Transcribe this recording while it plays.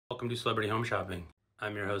Welcome to Celebrity Home Shopping.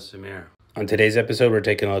 I'm your host, Samir. On today's episode, we're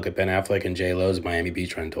taking a look at Ben Affleck and J-Lo's Miami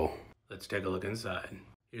Beach rental. Let's take a look inside.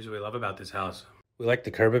 Here's what we love about this house. We like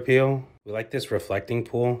the curb appeal. We like this reflecting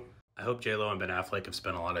pool. I hope J-Lo and Ben Affleck have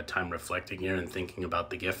spent a lot of time reflecting here and thinking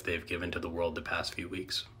about the gift they've given to the world the past few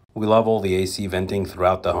weeks. We love all the AC venting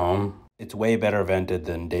throughout the home. It's way better vented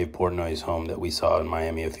than Dave Portnoy's home that we saw in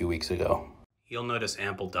Miami a few weeks ago. You'll notice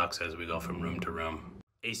ample ducts as we go from room to room.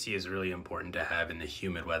 AC is really important to have in the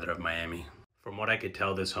humid weather of Miami. From what I could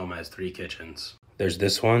tell, this home has 3 kitchens. There's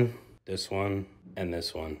this one, and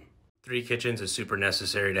this one. 3 kitchens is super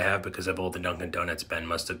necessary to have because of all the Dunkin' Donuts Ben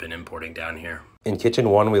must have been importing down here. In kitchen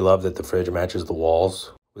 1, we love that the fridge matches the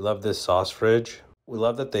walls. We love this sauce fridge. We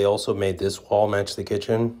love that they also made this wall match the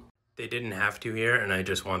kitchen. They didn't have to here, and I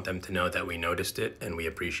just want them to know that we noticed it and we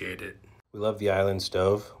appreciate it. We love the island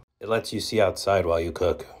stove. It lets you see outside while you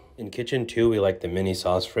cook. In kitchen 2, we like the mini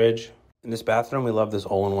sauce fridge. In this bathroom, we love this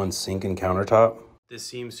all-in-one sink and countertop. This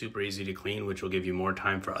seems super easy to clean, which will give you more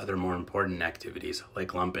time for other more important activities,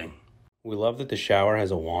 like lumping. We love that the shower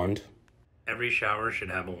has a wand. Every shower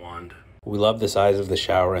should have a wand. We love the size of the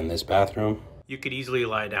shower in this bathroom. You could easily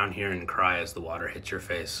lie down here and cry as the water hits your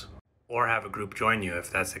face. Or have a group join you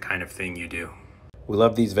if that's the kind of thing you do. We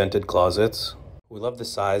love these vented closets. We love the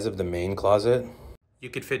size of the main closet. You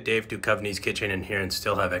could fit Dave Duchovny's kitchen in here and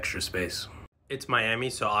still have extra space. It's Miami,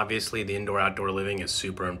 so obviously the indoor-outdoor living is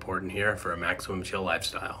super important here for a maximum chill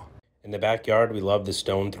lifestyle. In the backyard, we love the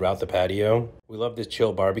stone throughout the patio. We love this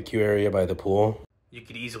chill barbecue area by the pool. You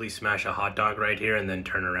could easily smash a hot dog right here and then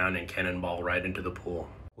turn around and cannonball right into the pool.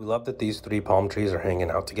 We love that these 3 palm trees are hanging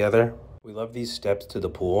out together. We love these steps to the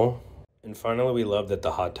pool. And finally, we love that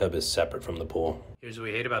the hot tub is separate from the pool. Here's what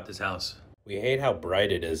we hate about this house. We hate how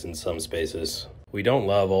bright it is in some spaces. We don't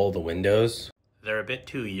love all the windows. They're a bit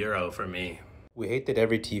too Euro for me. We hate that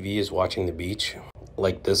every TV is watching the beach,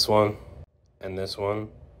 like this one, and this one,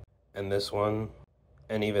 and this one,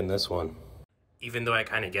 and even this one. Even though I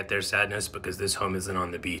kind of get their sadness because this home isn't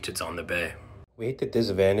on the beach, it's on the bay. We hate that this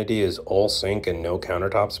vanity is all sink and no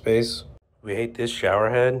countertop space. We hate this shower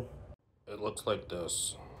head. It looks like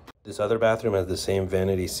this. This other bathroom has the same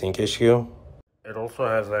vanity sink issue. It also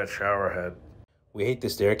has that shower head. We hate the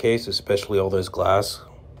staircase, especially all this glass.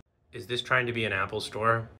 Is this trying to be an Apple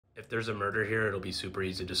store? If there's a murder here, it'll be super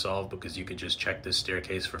easy to solve because you could just check this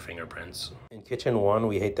staircase for fingerprints. In kitchen 1,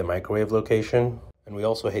 we hate the microwave location, and we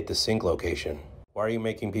also hate the sink location. Why are you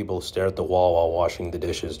making people stare at the wall while washing the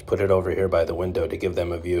dishes? Put it over here by the window to give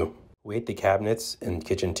them a view. We hate the cabinets in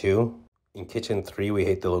kitchen 2. In kitchen 3, we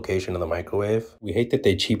hate the location of the microwave. We hate that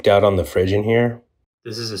they cheaped out on the fridge in here.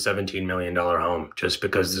 This is a $17 million home. Just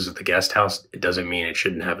because this is the guest house, it doesn't mean it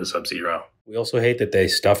shouldn't have a Sub-Zero. We also hate that they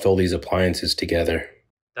stuffed all these appliances together.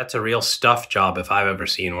 That's a real stuff job if I've ever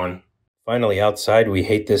seen one. Finally, outside, we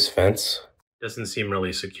hate this fence. Doesn't seem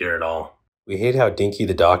really secure at all. We hate how dinky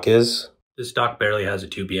the dock is. This dock barely has a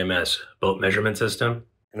 2BMS, boat measurement system.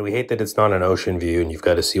 And we hate that it's not an ocean view and you've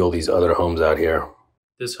got to see all these other homes out here.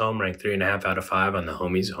 This home ranked 3.5 out of 5 on the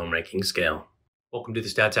Homies home ranking scale. Welcome to the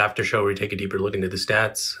Stats After Show, where we take a deeper look into the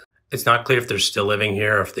stats. It's not clear if they're still living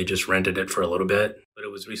here or if they just rented it for a little bit, but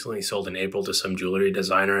it was recently sold in April to some jewelry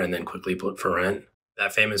designer and then quickly put for rent.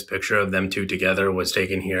 That famous picture of them 2 together was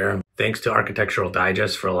taken here. Thanks to Architectural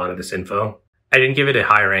Digest for a lot of this info. I didn't give it a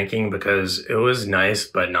high ranking because it was nice,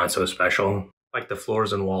 but not so special. Like the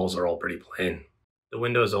floors and walls are all pretty plain. The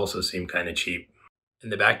windows also seem kind of cheap.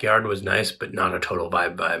 And the backyard was nice, but not a total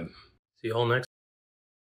vibe. See you all next.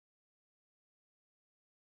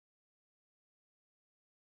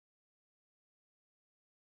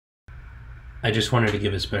 I just wanted to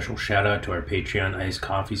give a special shout out to our Patreon iced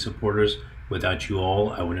coffee supporters. Without you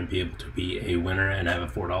all, I wouldn't be able to be a winner and have a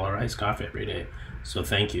 $4 iced coffee every day. So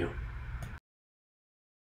thank you.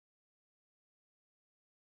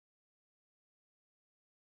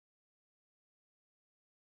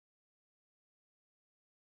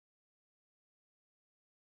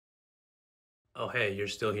 Oh hey, you're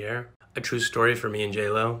still here? A true story for me and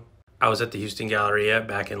J-Lo. I was at the Houston Galleria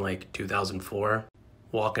back in like 2004.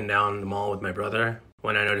 Walking down the mall with my brother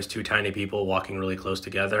when I noticed 2 tiny people walking really close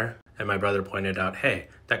together, and my brother pointed out, hey,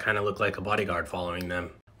 that kind of looked like a bodyguard following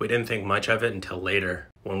them. We didn't think much of it until later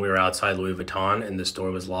when we were outside Louis Vuitton and the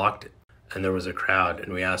store was locked and there was a crowd,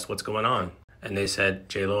 and we asked what's going on, and they said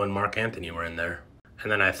J-Lo and Mark Anthony were in there.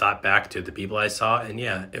 And then I thought back to the people I saw, and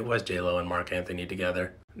yeah, it was J-Lo and Mark Anthony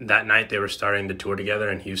together. That night they were starting the tour together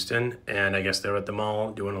in Houston, and I guess they were at the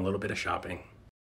mall doing a little bit of shopping.